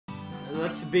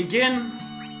Let's begin.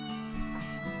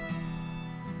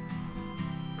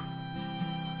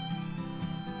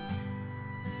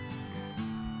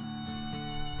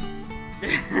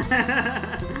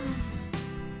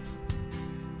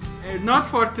 Not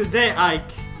for today, Ike.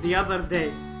 The other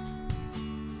day.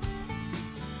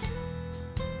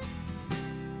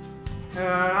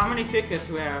 How many tickets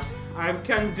we have? I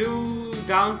can do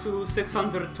down to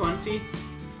 620.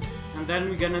 And then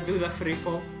we're gonna do the free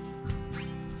poll.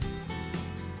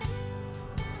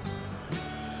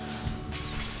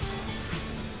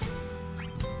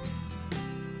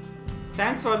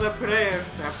 Thanks for the prayers.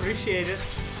 I appreciate it.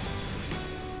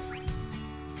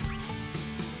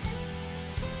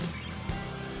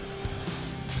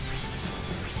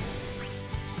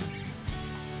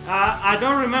 I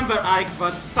don't remember, Ike,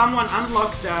 but someone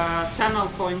unlocked the channel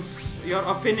points, your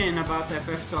opinion about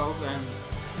FF12, and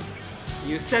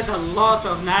you said a lot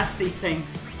of nasty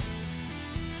things.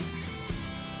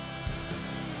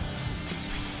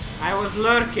 I was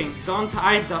lurking, don't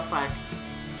hide the fact.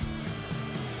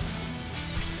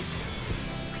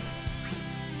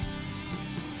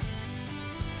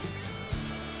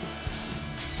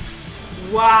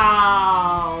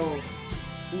 Wow!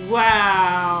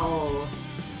 Wow!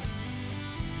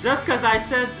 Just cause I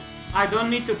said I don't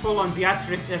need to pull on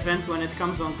Beatrix event when it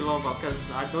comes on global, cause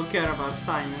I don't care about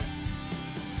Steiner.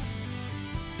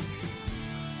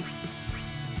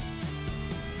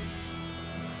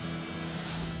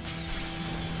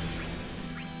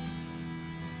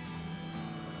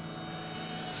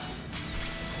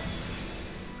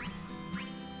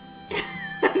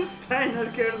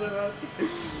 Steiner cares about it.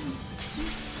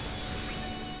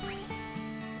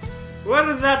 What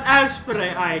is that ash spray,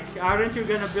 Ike? Aren't you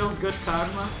gonna build good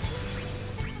karma?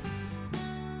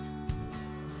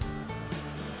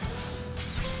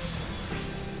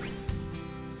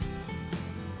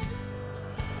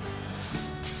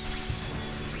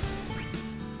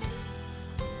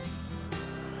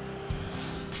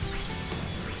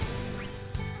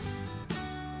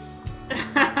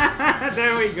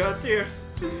 There we go, cheers.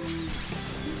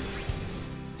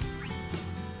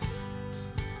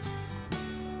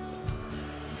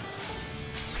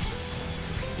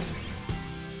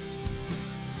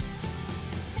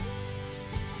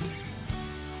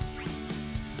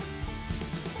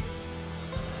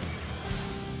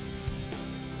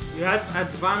 You had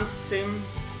advanced sim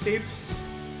tips.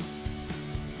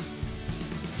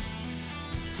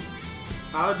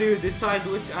 How do you decide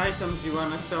which items you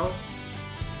wanna sell?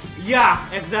 Yeah,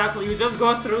 exactly. You just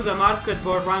go through the market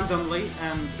board randomly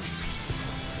and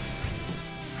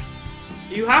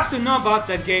you have to know about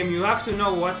the game. You have to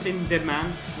know what's in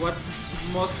demand, what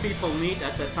most people need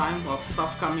at the time of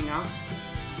stuff coming out.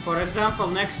 For example,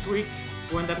 next week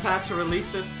when the patch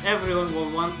releases, everyone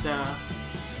will want the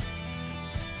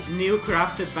new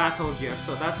crafted battle gear,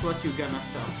 so that's what you're gonna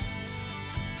sell.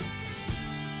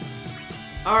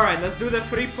 Alright, let's do the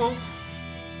free pull.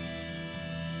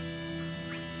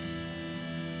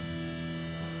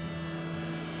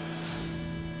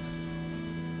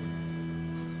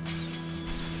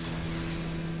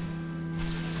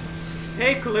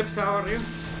 Hey Clips, how are you?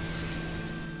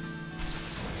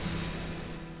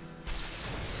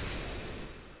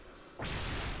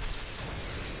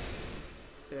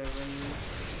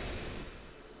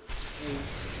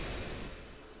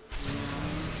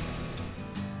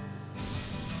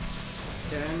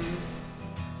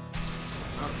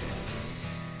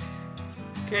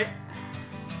 Okay.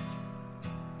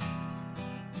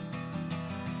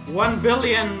 1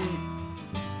 billion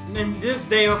in this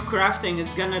day of crafting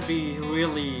is gonna be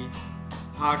really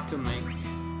hard to make.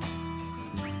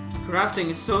 Crafting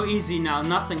is so easy now,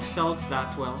 nothing sells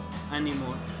that well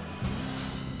anymore.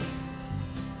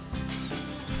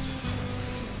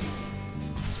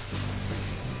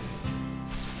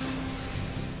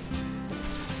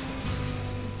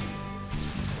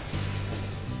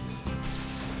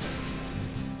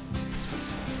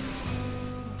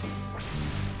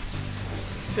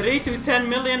 $3 to 10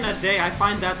 million a day, I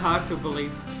find that hard to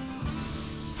believe.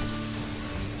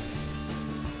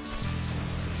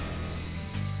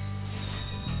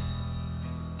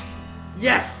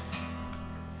 Yes!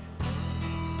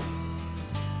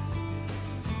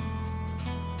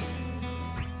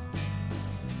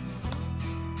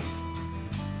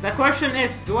 The question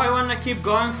is, do I want to keep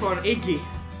going for Iggy?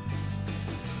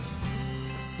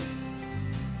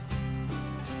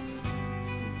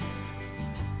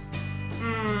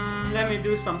 Let me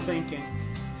do some thinking.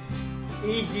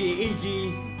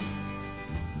 Iggy.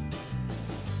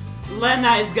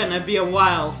 Lena is gonna be a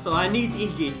while, so I need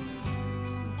Iggy.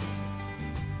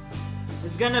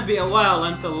 It's gonna be a while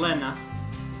until Lena.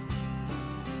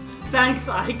 Thanks,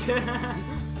 Ike.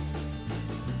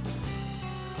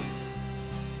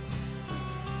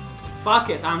 Fuck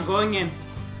it, I'm going in.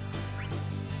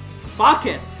 Fuck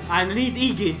it, I need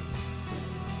Iggy.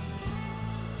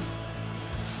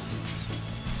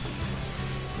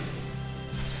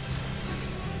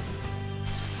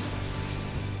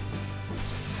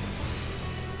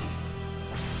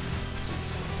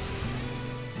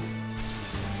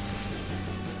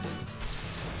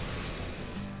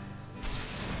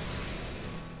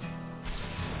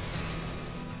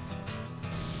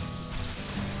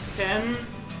 Ten,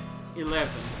 11.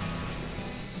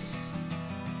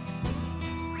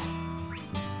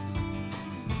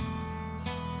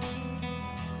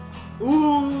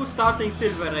 Ooh, starting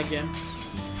silver again.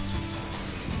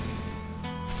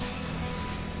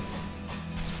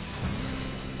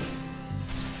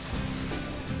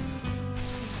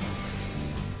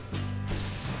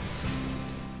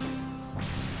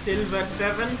 Silver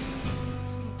 7.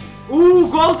 Ooh,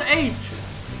 gold 8.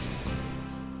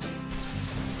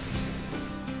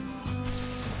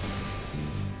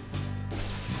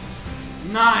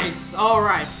 Nice,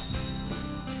 alright.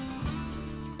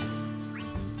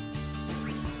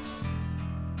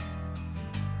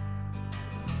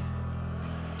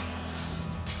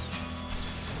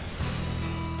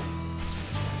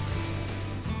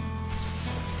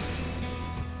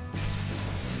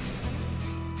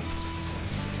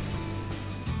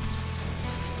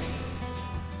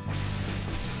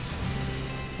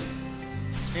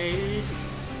 Eight.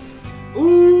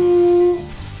 Ooh!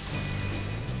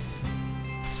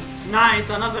 Nice,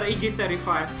 another Iggy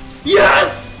 35.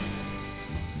 Yes!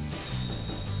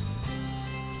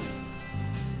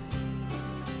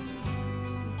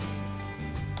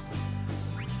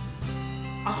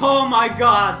 Oh my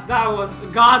god, that was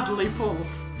godly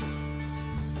pulse.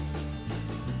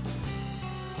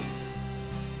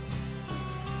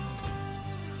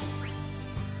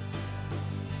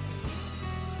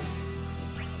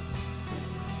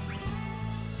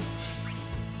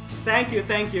 Thank you,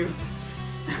 thank you.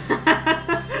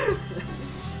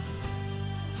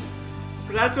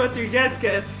 That's what you get,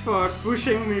 guys, for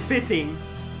pushing me pitting.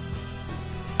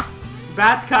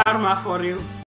 Bad karma for you.